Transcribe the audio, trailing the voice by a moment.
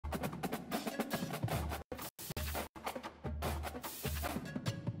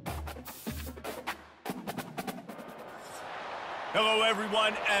Hello,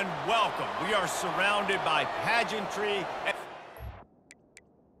 everyone, and welcome. We are surrounded by pageantry.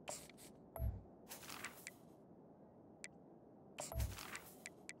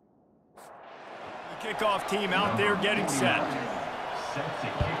 The kickoff team out there getting set. Set to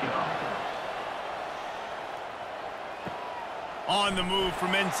kick it off. On the move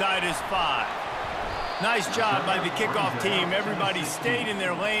from inside his 5. Nice job by the kickoff team. Everybody stayed in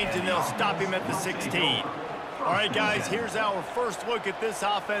their lanes, and they'll stop him at the 16. All right, guys, here's our first look at this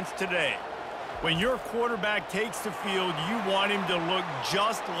offense today. When your quarterback takes the field, you want him to look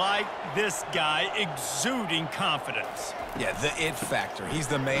just like this guy, exuding confidence. Yeah, the it factor. He's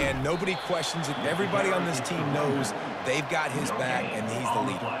the man. Nobody questions it. Everybody on this team knows they've got his back, and he's the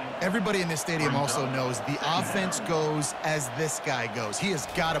leader. Everybody in this stadium also knows the offense goes as this guy goes. He has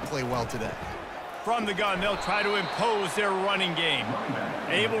got to play well today. From the gun, they'll try to impose their running game.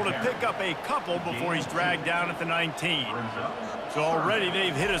 Able to pick up a couple before he's dragged down at the 19. So already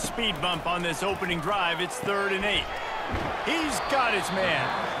they've hit a speed bump on this opening drive. It's 3rd and 8. He's got his man.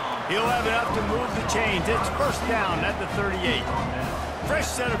 He'll have enough to move the chains. It's first down at the 38. Fresh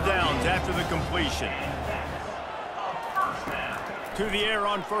set of downs after the completion. To the air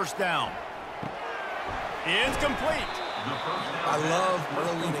on first down. It's complete. I love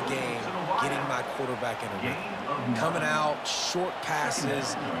early in a game getting my quarterback in a rhythm. Coming out, short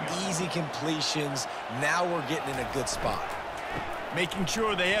passes, easy completions. Now we're getting in a good spot. Making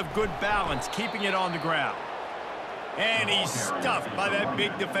sure they have good balance, keeping it on the ground. And he's stuffed by that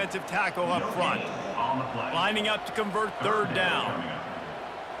big defensive tackle up front. Lining up to convert 3rd down.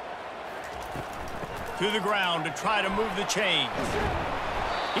 To the ground to try to move the chains.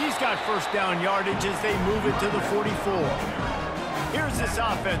 He's got first down yardage as they move it to the 44. Here's this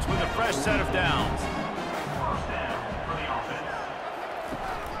offense with a fresh set of downs.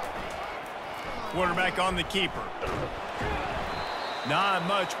 Quarterback on the keeper. Not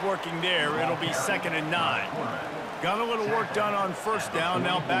much working there. It'll be 2nd and 9. Got a little work done on first down,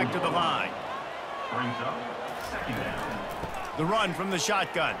 now back to the line. Brings up 2nd down. The run from the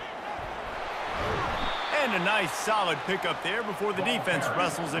shotgun. And a nice solid pickup there before the defense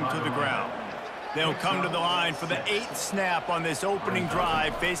wrestles him to the ground. They'll come to the line for the 8th snap on this opening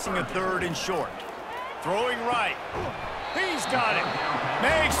drive, facing a 3rd and short. Throwing right. He's got it.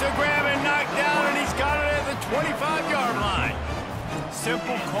 Makes the grab and knock down, and he's got it at the 25-yard line.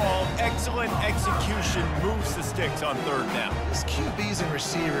 Simple call, excellent execution, moves the sticks on 3rd down. These QBs and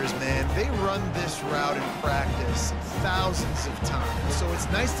receivers, man, they run this route in practice thousands of times. So it's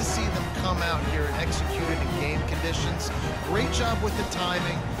nice to see them come out here and execute it in game conditions. Great job with the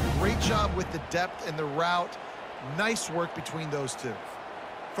timing, great job with the depth and the route. Nice work between those two.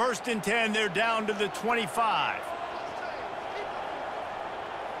 1st and 10, they're down to the 25.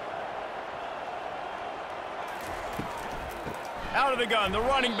 Out of the gun, the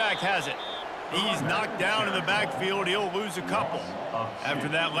running back has it. He's knocked down in the backfield. He'll lose a couple. After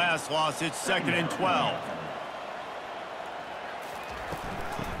that last loss, it's 2nd and 12.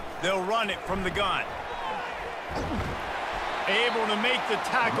 They'll run it from the gun. Able to make the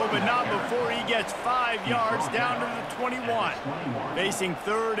tackle, but not before he gets 5 yards down to the 21. Facing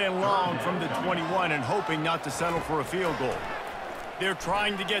 3rd and long from the 21 and hoping not to settle for a field goal. They're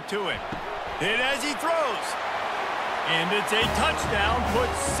trying to get to him. Hit as he throws. And it's a touchdown,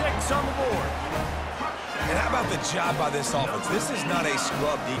 puts 6 on the board. And how about the job by this offense? This is not a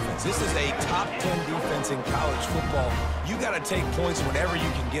scrub defense. This is a top 10 defense in college football. You got to take points whenever you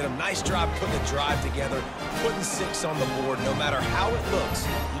can get them. Nice job putting the drive together, putting 6 on the board. No matter how it looks,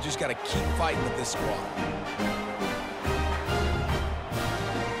 you just got to keep fighting with this squad.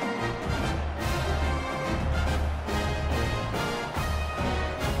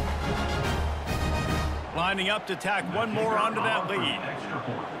 Lining up to tack one more onto that lead.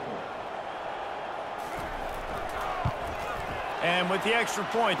 And with the extra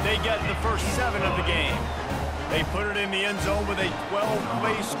point, they get the first 7 of the game. They put it in the end zone with a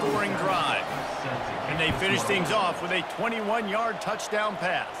 12-play scoring drive. And they finish things off with a 21-yard touchdown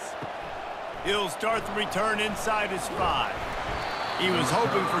pass. He'll start the return inside his 5. He was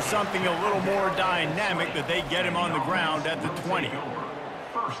hoping for something a little more dynamic, that they get him on the ground at the 20.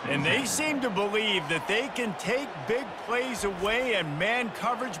 And they seem to believe that they can take big plays away and man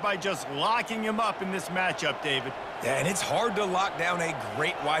coverage by just locking him up in this matchup, David. Yeah, and it's hard to lock down a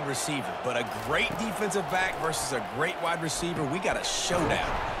great wide receiver, but a great defensive back versus a great wide receiver, we got a showdown.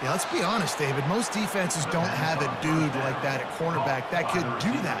 Yeah, let's be honest, David. Most defenses don't have a dude like that at cornerback that could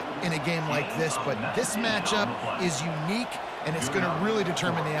do that in a game like this, but this matchup is unique, and it's going to really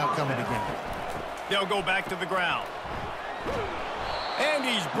determine the outcome of the game. They'll go back to the ground. And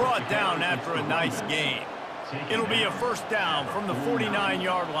he's brought down after a nice game. It'll be a first down from the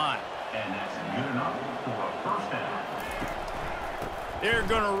 49-yard line. And that's good enough for a first down. They're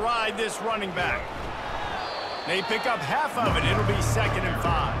going to ride this running back. They pick up half of it. It'll be 2nd and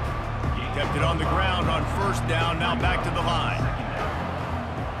 5. Kept it on the ground on first down. Now back to the line.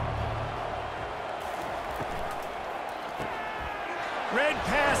 Red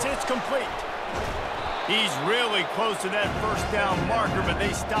pass, it's complete. He's really close to that first down marker, but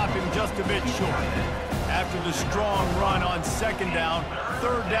they stop him just a bit short. After the strong run on 2nd down,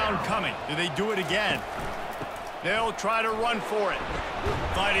 3rd down coming. Do they do it again? They'll try to run for it.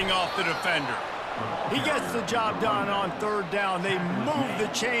 Fighting off the defender. He gets the job done on 3rd down. They move the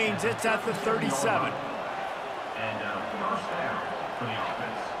chains. It's at the 37. And first down for the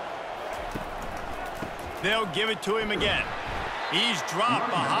offense. They'll give it to him again. He's dropped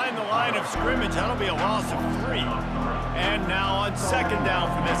behind the line of scrimmage. That'll be a loss of 3. And now on 2nd down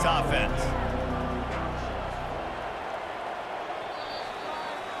for this offense.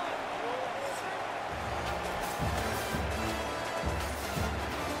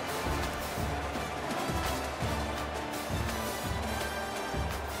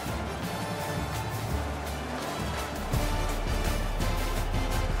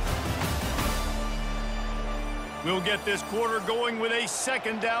 We'll get this quarter going with a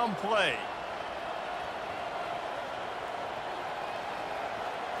 2nd down play.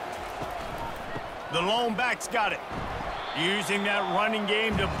 The lone back's got it. Using that running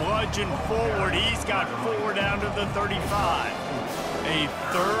game to bludgeon forward. He's got 4 down to the 35. A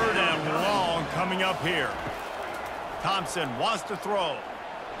 3rd and long coming up here. Thompson wants to throw.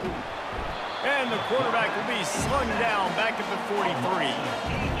 And the quarterback will be slung down back at the 43.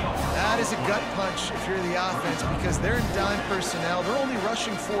 That is a gut punch if you're the offense because they're in dime personnel. They're only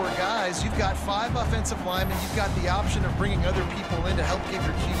rushing 4 guys. You've got 5 offensive linemen. You've got the option of bringing other people in to help give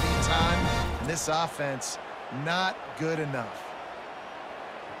your QB time. And this offense, not good enough.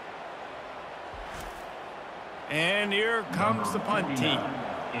 And here comes the punt team.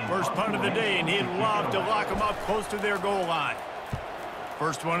 First punt of the day, and he'd love to lock them up close to their goal line.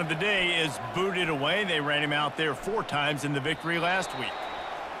 First one of the day is booted away. They ran him out there 4 times in the victory last week.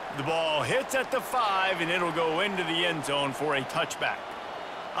 The ball hits at the 5, and it'll go into the end zone for a touchback.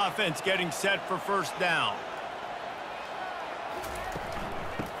 Offense getting set for first down.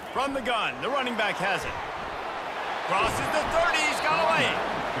 From the gun, the running back has it. Crosses the 30, he's got away.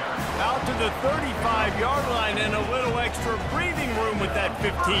 Out to the 35-yard line, and a little extra breathing room with that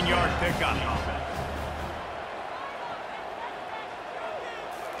 15-yard pickup.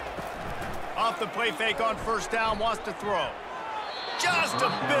 Off the play fake on first down, wants to throw. Just a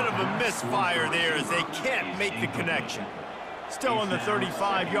bit of a misfire there as they can't make the connection. Still on the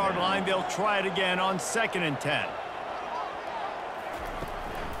 35-yard line, they'll try it again on 2nd and 10.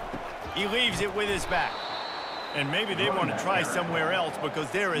 He leaves it with his back. And maybe they want to try somewhere else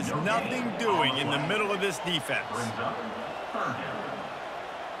because there is nothing doing in the middle of this defense.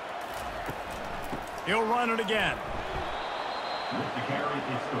 He'll run it again. With the carry,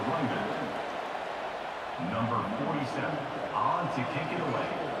 it's the running back. Number 47, on to kick it away.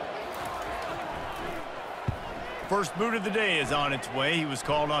 First boot of the day is on its way. He was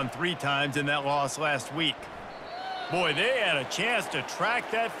called on 3 times in that loss last week. Boy, they had a chance to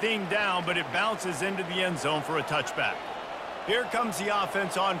track that thing down, but it bounces into the end zone for a touchback. Here comes the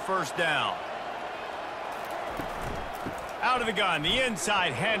offense on first down. Out of the gun, the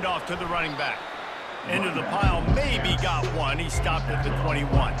inside handoff to the running back. Into the pile, maybe got one. He stopped at the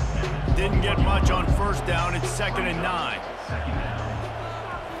 21. Didn't get much on first down. It's 2nd and 9.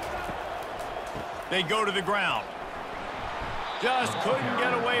 They go to the ground. Just couldn't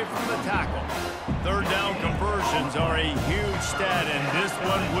get away from the tackle. 3rd down conversions are a huge stat, and this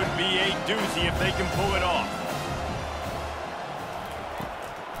one would be a doozy if they can pull it off.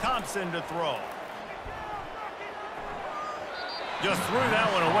 Thompson to throw. Just threw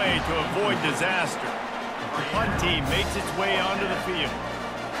that one away to avoid disaster. The punt team makes its way onto the field.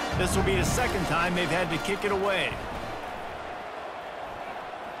 This will be the 2nd time they've had to kick it away.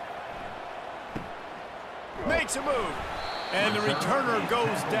 Makes a move. And the returner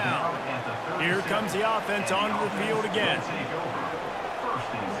goes down. Here comes the offense onto the field again.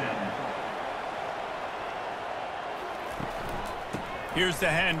 Here's the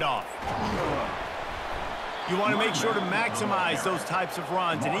handoff. You want to make sure to maximize those types of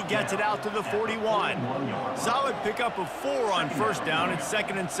runs, and he gets it out to the 41. Solid pickup of 4 on first down. It's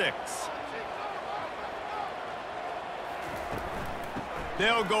 2nd and 6.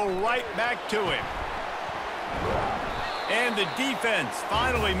 They'll go right back to him. And the defense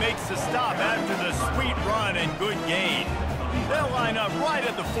finally makes the stop after the sweet run and good gain. They'll line up right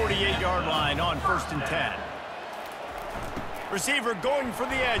at the 48-yard line on 1st and 10. Receiver going for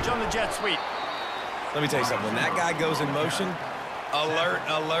the edge on the jet sweep. Let me tell you something. When that guy goes in motion, alert,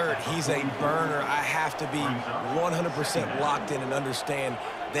 alert. He's a burner. I have to be 100% locked in and understand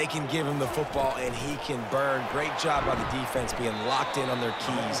they can give him the football and he can burn. Great job by the defense being locked in on their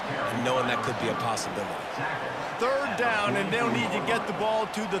keys and knowing that could be a possibility. Third down, and they'll need to get the ball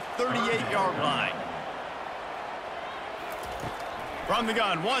to the 38-yard line. From the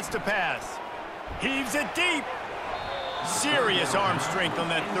gun, wants to pass. Heaves it deep. Serious arm strength on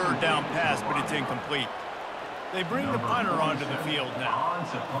that third down pass, but it's incomplete. They bring the punter onto the field now.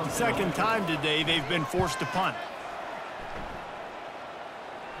 Second time today they've been forced to punt.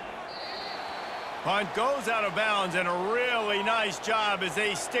 Punt goes out of bounds, and a really nice job as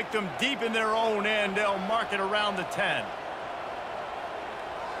they stick them deep in their own end. They'll mark it around the 10.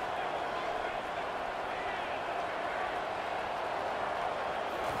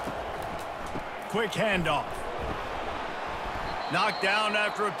 Quick handoff. Knocked down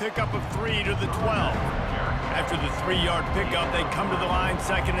after a pickup of 3 to the 12. After the 3-yard pickup, they come to the line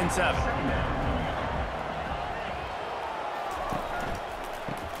 2nd and 7.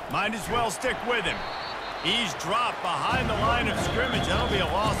 Might as well stick with him. He's dropped behind the line of scrimmage. That'll be a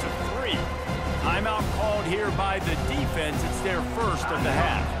loss of 3. Timeout called here by the defense. It's their first of the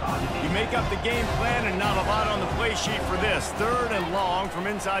half. You make up the game plan and not a lot on the play sheet for this. 3rd and long from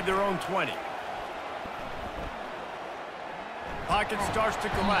inside their own 20. Pocket starts to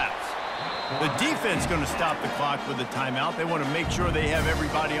collapse. The defense going to stop the clock with a timeout. They want to make sure they have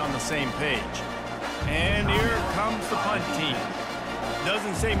everybody on the same page. And here comes the punt team.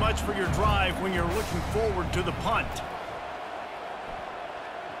 Doesn't say much for your drive when you're looking forward to the punt.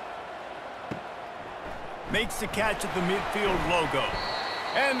 Makes the catch at the midfield logo.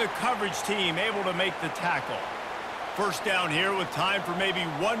 And the coverage team able to make the tackle. First down here with time for maybe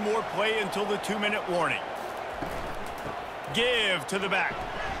one more play until the 2-minute warning. Give to the back.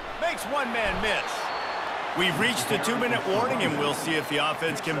 Makes one man miss. We've reached the 2-minute warning, and we'll see if the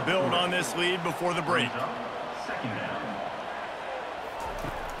offense can build on this lead before the break.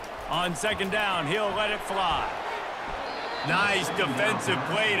 On 2nd down, he'll let it fly. Nice defensive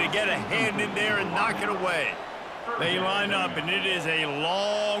play to get a hand in there and knock it away. They line up, and it is a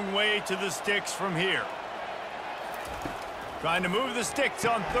long way to the sticks from here. Trying to move the sticks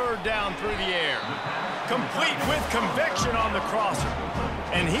on 3rd down through the air. Complete with conviction on the crosser.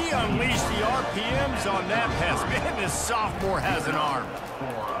 And he unleashed the RPMs on that pass. Man, this sophomore has an arm.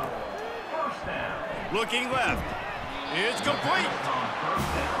 Looking left. It's complete.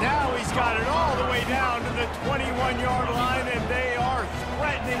 Now he's got it all the way down to the 21-yard line, and they are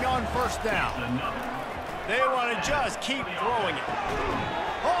threatening on 1st down. They want to just keep throwing it.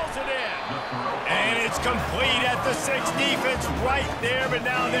 Pulls it in. And it's complete at the 6. Defense right there, but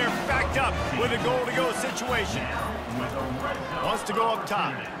now they're backed up with a goal-to-go situation. Wants to go up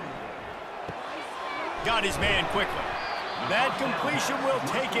top. Got his man quickly. That completion will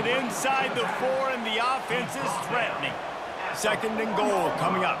take it inside the 4, and the offense is threatening. 2nd and goal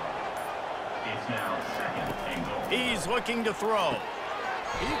coming up. It's now 2nd and goal. He's looking to throw.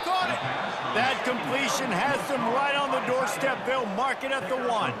 He caught it. That completion has them right on the doorstep. They'll mark it at the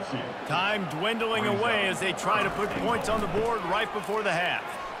 1. Time dwindling away as they try to put points on the board right before the half.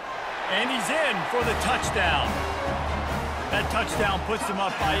 And he's in for the touchdown. That touchdown puts them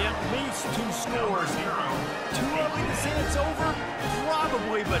up by at least 2 scores here. Too early to say it's over?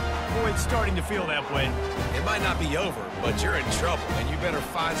 Probably, but boy, it's starting to feel that way. It might not be over, but you're in trouble, and you better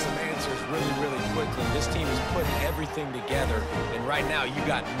find some answers really, really quickly. This team is putting everything together, and right now you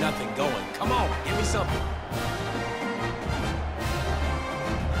got nothing going. Come on, give me something.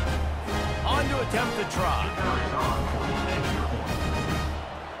 On to attempt the try.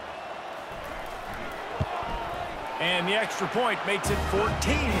 And the extra point makes it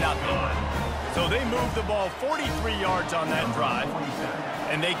 14-0. So they moved the ball 43 yards on that drive,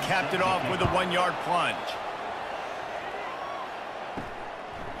 and they capped it off with a 1-yard plunge.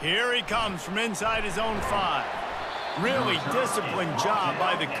 Here he comes from inside his own 5. Really disciplined job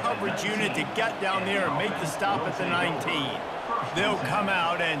by the coverage unit to get down there and make the stop at the 19. They'll come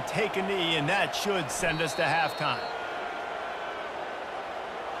out and take a knee, and that should send us to halftime.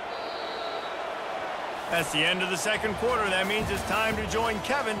 That's the end of the 2nd quarter. That means it's time to join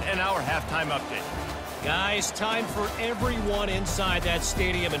Kevin and our halftime update. Guys, time for everyone inside that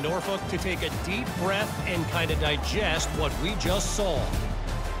stadium in Norfolk to take a deep breath and kind of digest what we just saw.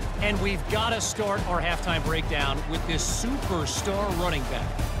 And we've got to start our halftime breakdown with this superstar running back.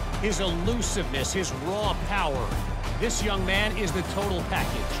 His elusiveness, his raw power. This young man is the total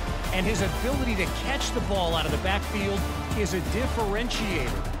package. And his ability to catch the ball out of the backfield is a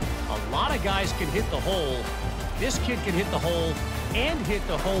differentiator. A lot of guys can hit the hole. This kid can hit the hole and hit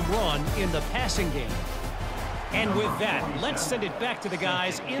the home run in the passing game. And with that, let's send it back to the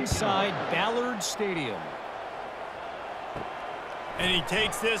guys inside Ballard Stadium. And he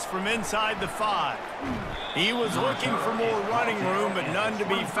takes this from inside the 5. He was looking for more running room, but none to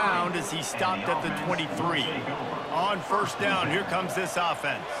be found as he stopped at the 23. On first down, here comes this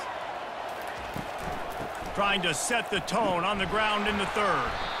offense. Trying to set the tone on the ground in the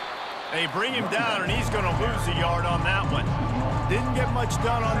 3rd. They bring him down, and he's going to lose a yard on that one. Didn't get much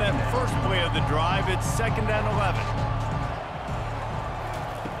done on that first play of the drive. It's 2nd and 11.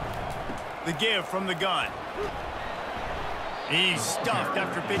 The give from the gun. He's stuffed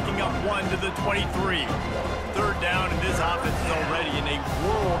after picking up 1 to the 23. 3rd down, and this offense is already in a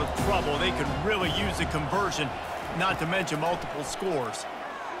world of trouble. They could really use a conversion, not to mention multiple scores.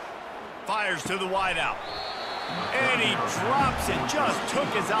 Fires to the wideout. And he drops it. Just took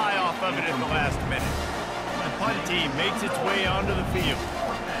his eye off of it in the last minute. The punt team makes its way onto the field.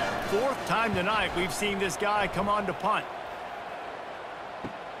 4th time tonight we've seen this guy come on to punt.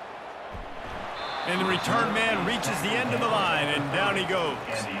 And the return man reaches the end of the line, and down he goes.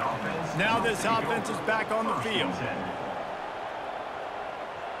 Now this offense is back on the field.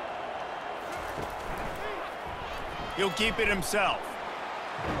 He'll keep it himself.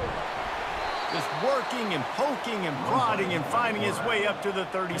 Just working and poking and prodding and finding his way up to the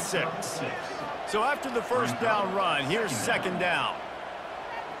 36. So after the first down run, here's 2nd down.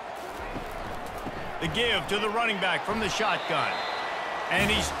 The give to the running back from the shotgun.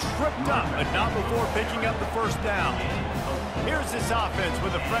 And he's tripped up, but not before picking up the first down. Here's this offense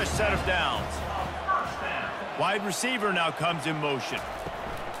with a fresh set of downs. Wide receiver now comes in motion.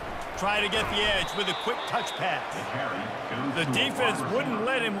 Try to get the edge with a quick touch pass. The defense wouldn't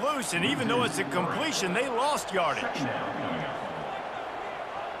let him loose, and even though it's a completion, they lost yardage.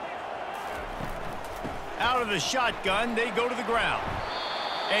 Out of the shotgun, they go to the ground.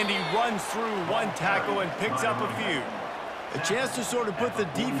 And he runs through 1 tackle and picks up a few. A chance to sort of put the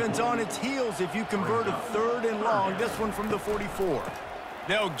defense on its heels if you convert a 3rd and long, this one from the 44.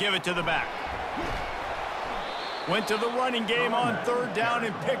 They'll give it to the back. Went to the running game on 3rd down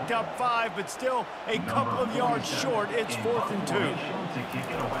and picked up 5, but still a couple of yards short. It's 4th and 2.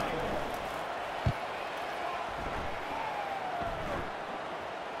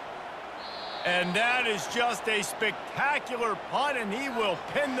 And that is just a spectacular punt, and he will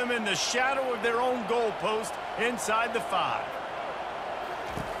pin them in the shadow of their own goalpost inside the 5.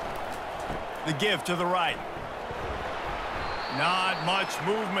 The give to the right. Not much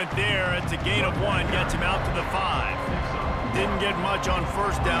movement there. It's a gain of 1, gets him out to the 5. Didn't get much on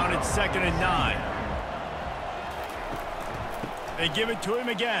first down. It's 2nd and 9. They give it to him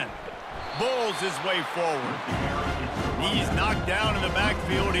again. Bulls his way forward. He's knocked down in the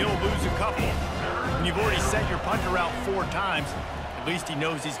backfield. He'll lose a couple. And you've already sent your punter out 4 times. At least he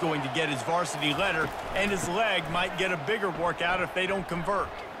knows he's going to get his varsity letter, and his leg might get a bigger workout if they don't convert.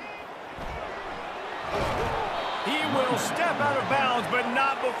 He will step out of bounds, but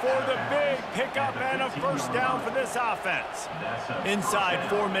not before the big pickup and a first down for this offense. Inside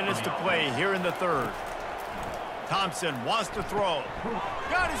 4 minutes to play here in the 3rd. Thompson wants to throw.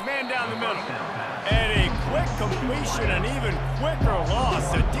 Got his man down the middle. And a quick completion, an even quicker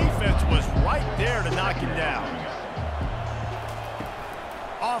loss. The defense was right there to knock him down.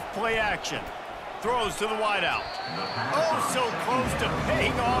 Off play action. Throws to the wideout. Oh, so close to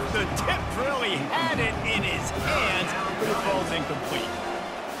paying off the tip drill. He had it in his hands, but it falls incomplete.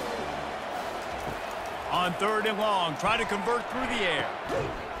 On 3rd and long, try to convert through the air.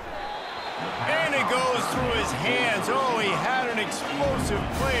 And it goes through his hands. Oh, he had an explosive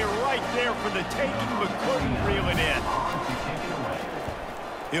play right there for the taking, but couldn't reel it in.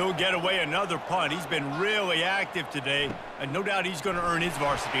 He'll get away another punt. He's been really active today, and no doubt he's going to earn his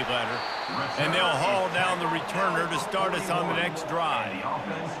varsity letter. And they'll haul down the returner to start us on the next drive.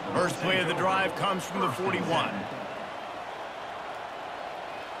 First play of the drive comes from the 41.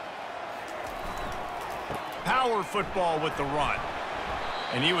 Power football with the run.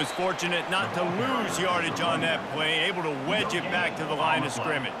 And he was fortunate not to lose yardage on that play, able to wedge it back to the line of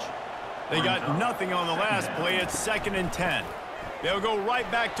scrimmage. They got nothing on the last play. It's 2nd and 10. They'll go right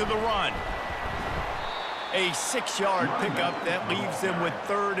back to the run. A 6-yard pickup that leaves them with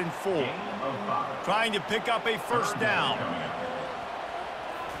 3rd and 4. Trying to pick up a first down.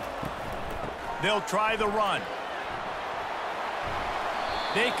 They'll try the run.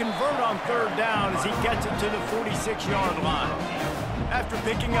 They convert on 3rd down as he gets it to the 46-yard line. After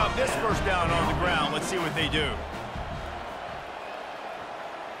picking up this first down on the ground, let's see what they do.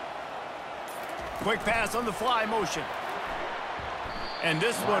 Quick pass on the fly motion. And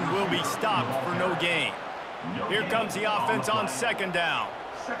this one will be stopped for no gain. Here comes the offense on second down.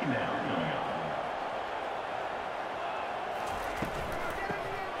 Second down coming up.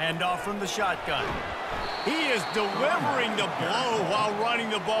 Handoff from the shotgun. He is delivering the blow while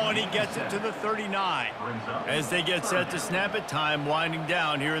running the ball, and he gets it to the 39. As they get set to snap it, time winding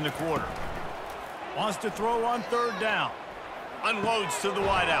down here in the quarter. Wants to throw on third down. Unloads to the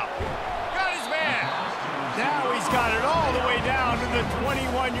wideout. Got his man. Now he's got it all the way down to the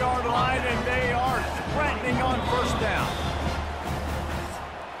 21-yard line, and they are threatening on first down.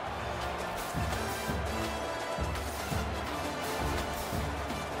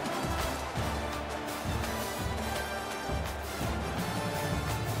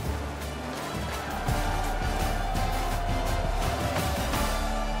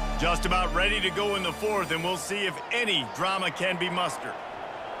 Just about ready to go in the fourth, and we'll see if any drama can be mustered.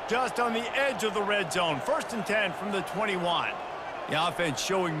 Just on the edge of the red zone, 1st and 10 from the 21. The offense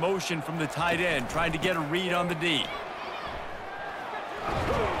showing motion from the tight end, trying to get a read on the D.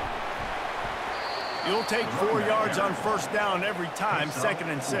 You'll take 4 yards on first down every time, 2nd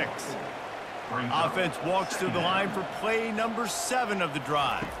and 6. Offense walks to the line for play number 7 of the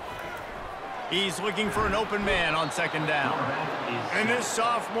drive. He's looking for an open man on second down. And this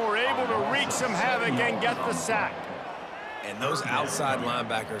sophomore able to wreak some havoc and get the sack. And those outside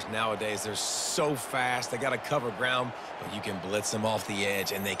linebackers nowadays, they're so fast. They got to cover ground, but you can blitz them off the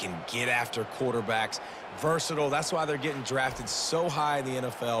edge, and they can get after quarterbacks. Versatile. That's why they're getting drafted so high in the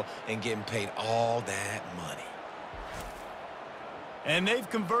NFL and getting paid all that money. And they've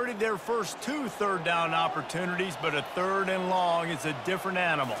converted their first 2 third down opportunities, but a 3rd and long is a different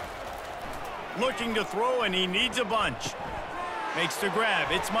animal. Looking to throw, and he needs a bunch. Makes the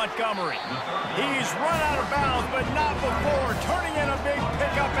grab. It's Montgomery. He's run out of bounds, but not before turning in a big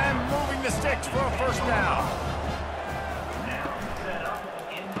pickup and moving the sticks for a first down.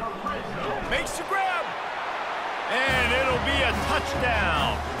 Makes the grab. And it'll be a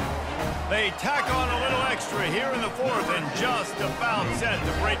touchdown. They tack on a little extra here in the fourth and just about set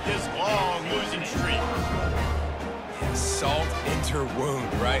to break this long losing streak. Salt into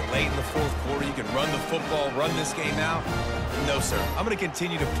wound, right? Late in the fourth quarter, you can run the football, run this game out. No, sir. I'm going to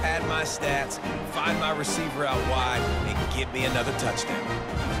continue to pad my stats, find my receiver out wide, and get me another touchdown.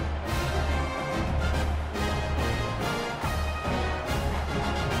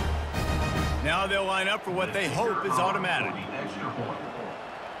 Now they'll line up for what they hope is automatic.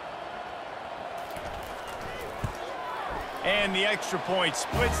 And the extra point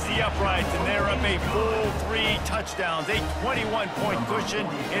splits the uprights, and they're up a full 3 touchdowns, a 21-point cushion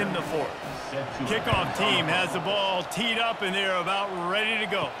in the fourth. Kickoff team has the ball teed up, and they're about ready to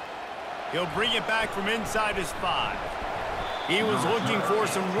go. He'll bring it back from inside his 5. He was looking for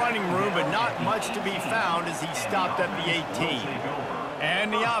some running room, but not much to be found as he stopped at the 18.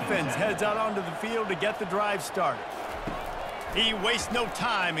 And the offense heads out onto the field to get the drive started. He wastes no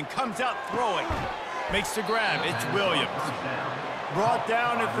time and comes out throwing. Makes the grab. It's Williams. Brought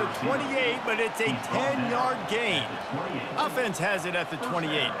down at the 28, but it's a 10-yard gain. Offense has it at the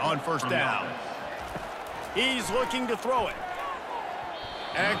 28 on first down. He's looking to throw it.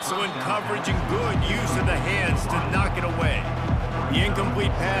 Excellent coverage and good use of the hands to knock it away. The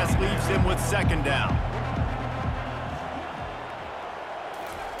incomplete pass leaves him with second down.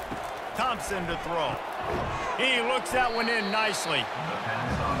 Thompson to throw. He looks that one in nicely.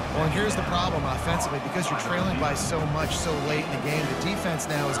 Well, and here's the problem offensively. Because you're trailing by so much so late in the game, the defense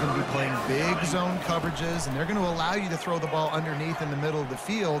now is going to be playing big zone coverages, and they're going to allow you to throw the ball underneath in the middle of the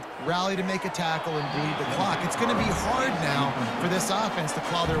field, rally to make a tackle, and bleed the clock. It's going to be hard now for this offense to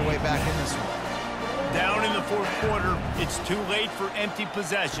claw their way back in this one. Down in the fourth quarter, it's too late for empty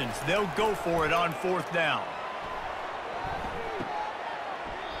possessions. They'll go for it on fourth down.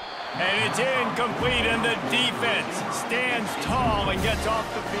 And it's incomplete, and the defense stands tall and gets off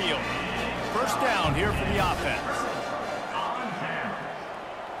the field. First down here for the offense.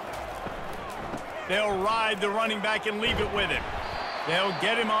 They'll ride the running back and leave it with him. They'll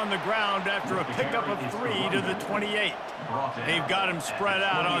get him on the ground after a pickup of 3 to the 28. They've got him spread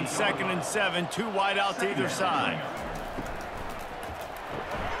out on 2nd and 7, 2 wideouts either side.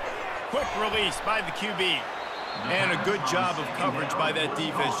 Quick release by the QB. And a good job of coverage by that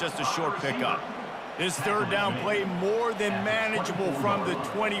defense, just a short pickup. This third down play more than manageable from the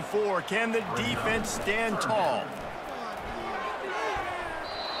 24. Can the defense stand tall?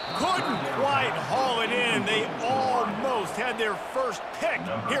 Couldn't quite haul it in. They almost had their first pick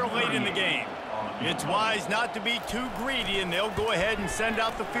here late in the game. It's wise not to be too greedy, and they'll go ahead and send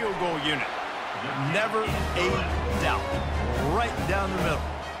out the field goal unit. Never a doubt. Right down the middle.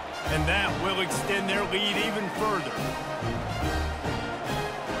 And that will extend their lead even further.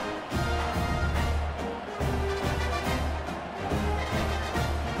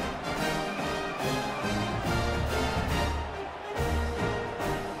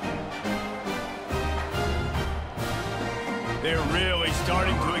 They're really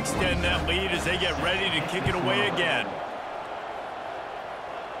starting to extend that lead as they get ready to kick it away again.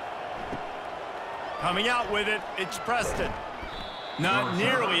 Coming out with it, it's Preston. Not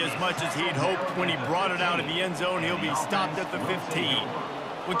nearly as much as he'd hoped when he brought it out of the end zone. He'll be stopped at the 15.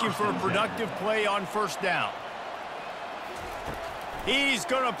 Looking for a productive play on first down. He's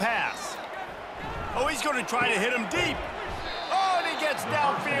going to pass. Oh, he's going to try to hit him deep. Oh, and he gets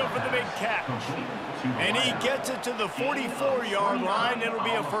downfield for the big catch. And he gets it to the 44-yard line. It'll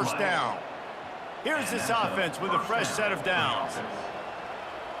be a first down. Here's this offense with a fresh set of downs.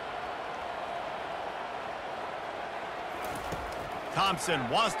 Thompson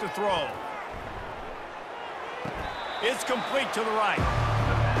wants to throw. It's complete to the right.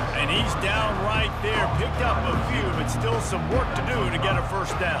 And he's down right there. Picked up a few, but still some work to do to get a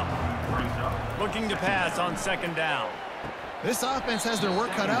first down. Looking to pass on second down. This offense has their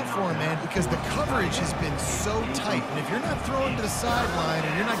work cut out for them, man, because the coverage has been so tight. And if you're not throwing to the sideline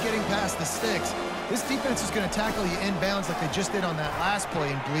and you're not getting past the sticks, this defense is going to tackle you inbounds like they just did on that last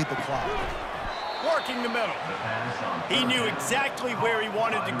play and bleed the clock. Working the middle. He knew exactly where he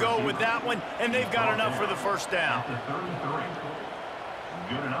wanted to go with that one, and they've got enough for the first down.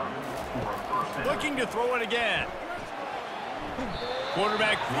 Looking to throw it again.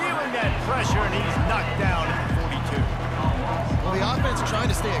 Quarterback feeling that pressure, and he's knocked down at the 42. Well, the offense is trying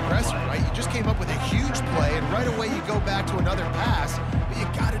to stay aggressive, right? You just came up with a huge play, and right away you go back to another pass, but you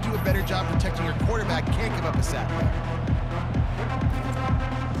got to do a better job protecting your quarterback. Can't give up a sack there.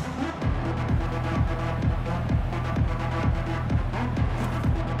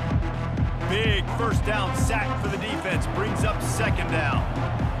 Big first down sack for the defense. Brings up second down.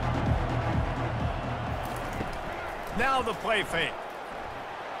 Now the play fake.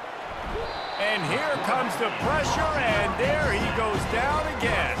 And here comes the pressure, and there he goes down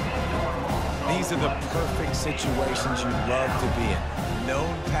again. These are the perfect situations you love to be in.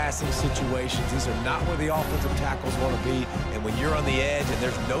 Known passing situations. These are not where the offensive tackles want to be. And when you're on the edge and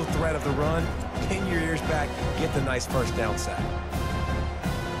there's no threat of the run, pin your ears back, get the nice first down sack.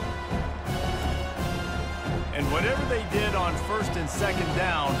 And whatever they did on first and second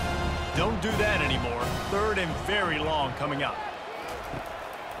down, don't do that anymore. Third and very long coming up.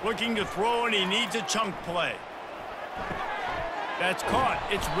 Looking to throw, and he needs a chunk play. That's caught.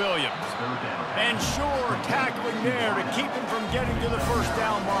 It's Williams. And sure, tackling there to keep him from getting to the first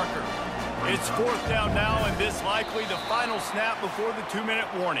down marker. It's fourth down now, and this likely the final snap before the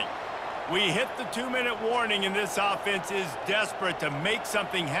 2-minute warning. We hit the 2-minute warning, and this offense is desperate to make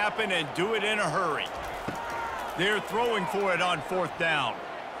something happen and do it in a hurry. They're throwing for it on fourth down.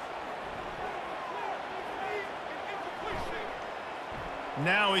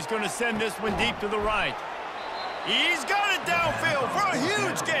 Now he's going to send this one deep to the right. He's got it downfield for a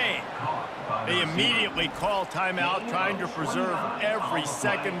huge gain. They immediately call timeout, trying to preserve every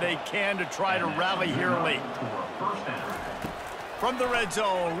second they can to try to rally here late. From the red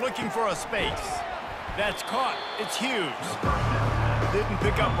zone, looking for a space. That's caught. It's Hughes. Didn't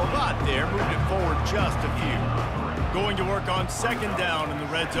pick up a lot there, moved it forward just a few. Going to work on second down in the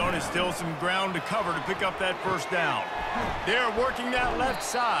red zone. Is still some ground to cover to pick up that first down. They're working that left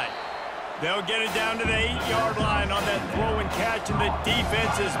side. They'll get it down to the 8-yard line on that throw and catch, and the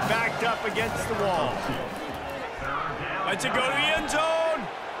defense is backed up against the wall. Lets it go to the end zone.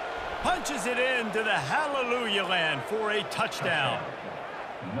 Punches it into the hallelujah land for a touchdown.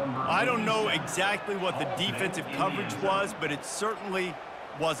 I don't know exactly what the defensive coverage was, but it certainly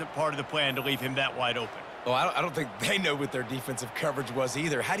wasn't part of the plan to leave him that wide open. Well, I don't think they know what their defensive coverage was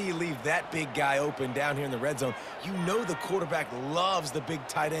either. How do you leave that big guy open down here in the red zone? You know the quarterback loves the big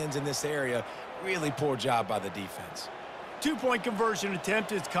tight ends in this area. Really poor job by the defense. 2-point conversion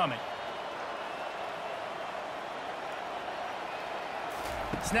attempt is coming.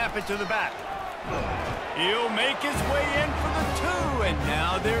 Snap it to the back. He'll make his way in for the 2, and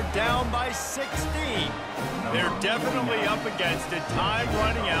now they're down by 16. They're definitely up against it. Time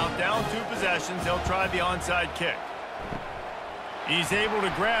running out, down 2 possessions. They'll try the onside kick. He's able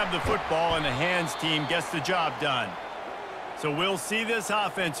to grab the football, and the hands team gets the job done. So we'll see this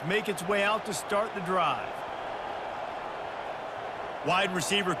offense make its way out to start the drive. Wide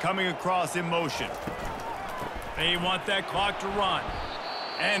receiver coming across in motion. They want that clock to run.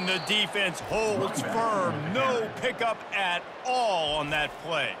 And the defense holds firm. No pickup at all on that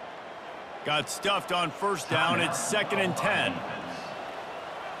play. Got stuffed on first down. It's 2nd and 10.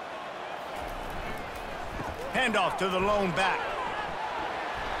 Handoff to the lone back.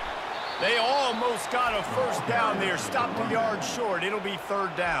 They almost got a first down there. Stopped a yard short. It'll be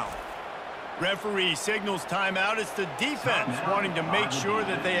 3rd down. Referee signals timeout. It's the defense wanting to make sure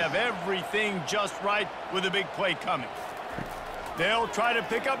that they have everything just right with a big play coming. They'll try to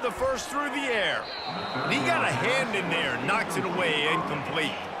pick up the first through the air. And he got a hand in there, knocks it away,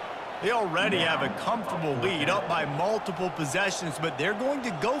 incomplete. They already have a comfortable lead, up by multiple possessions, but they're going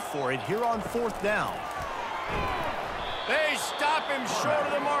to go for it here on 4th down. They stop him short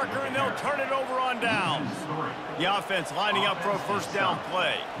of the marker, and they'll turn it over on downs. The offense lining up for a first down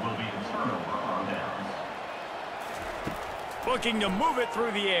play. Looking to move it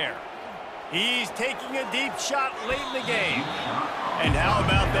through the air. He's taking a deep shot late in the game. And how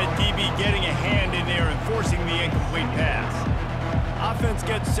about that DB getting a hand in there and forcing the incomplete pass? Offense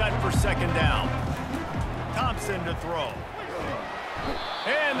gets set for 2nd down. Thompson to throw.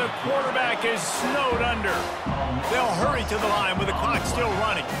 And the quarterback is snowed under. They'll hurry to the line with the clock still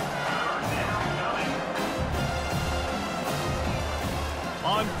running.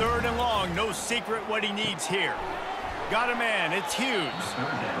 On 3rd and long, no secret what he needs here. Got a man, it's Hughes.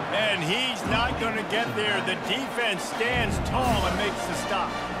 And he's not going to get there. The defense stands tall and makes the stop.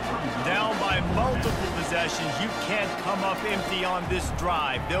 Down by multiple possessions, you can't come up empty on this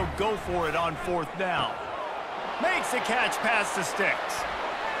drive. They'll go for it on 4th down. Makes the catch past the sticks.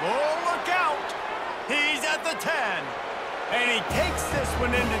 Oh, look out! He's at the 10. And he takes this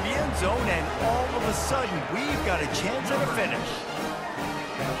one into the end zone, and all of a sudden, we've got a chance at a finish.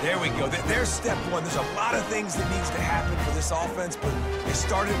 There we go. There's step one. There's a lot of things that needs to happen for this offense, but they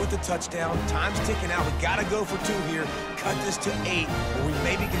started with the touchdown. Time's ticking out. We got to go for 2 here. Cut this to 8, or we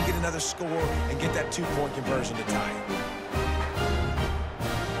maybe can get another score and get that 2-point conversion to tie it.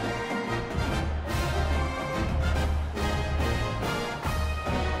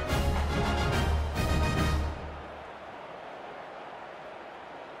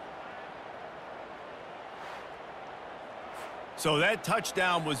 So that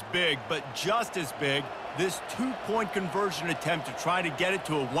touchdown was big, but just as big, this 2-point conversion attempt to try to get it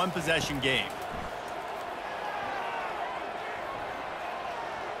to a 1-possession game.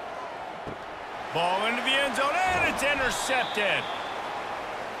 Ball into the end zone, and it's intercepted.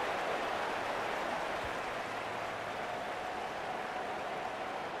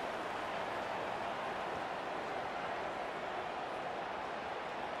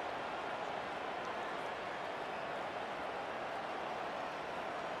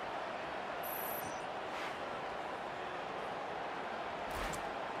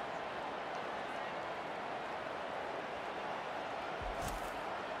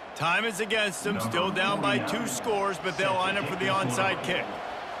 Time is against them, still down by 2 scores, but they'll line up for the onside kick.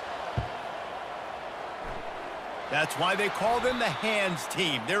 That's why they call them the hands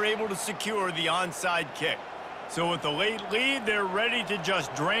team. They're able to secure the onside kick. So with the late lead, they're ready to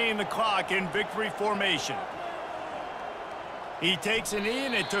just drain the clock in victory formation. He takes a knee,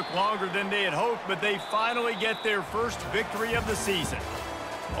 and it took longer than they had hoped, but they finally get their first victory of the season.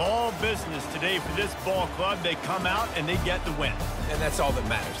 All business today for this ball club. They come out and they get the win. And that's all that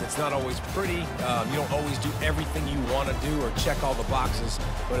matters. It's not always pretty. You don't always do everything you want to do or check all the boxes.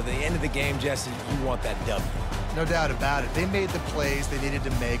 But at the end of the game, Jesse, you want that W. No doubt about it. They made the plays they needed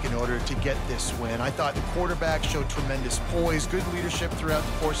to make in order to get this win. I thought the quarterback showed tremendous poise, good leadership throughout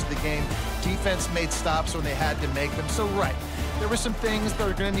the course of the game. Defense made stops when they had to make them. So, right, there were some things that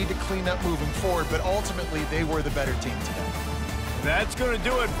are going to need to clean up moving forward, but ultimately they were the better team today. That's going to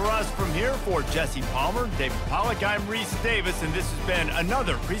do it for us from here. For Jesse Palmer, David Pollack, I'm Reese Davis, and this has been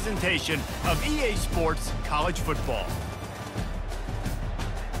another presentation of EA Sports College Football.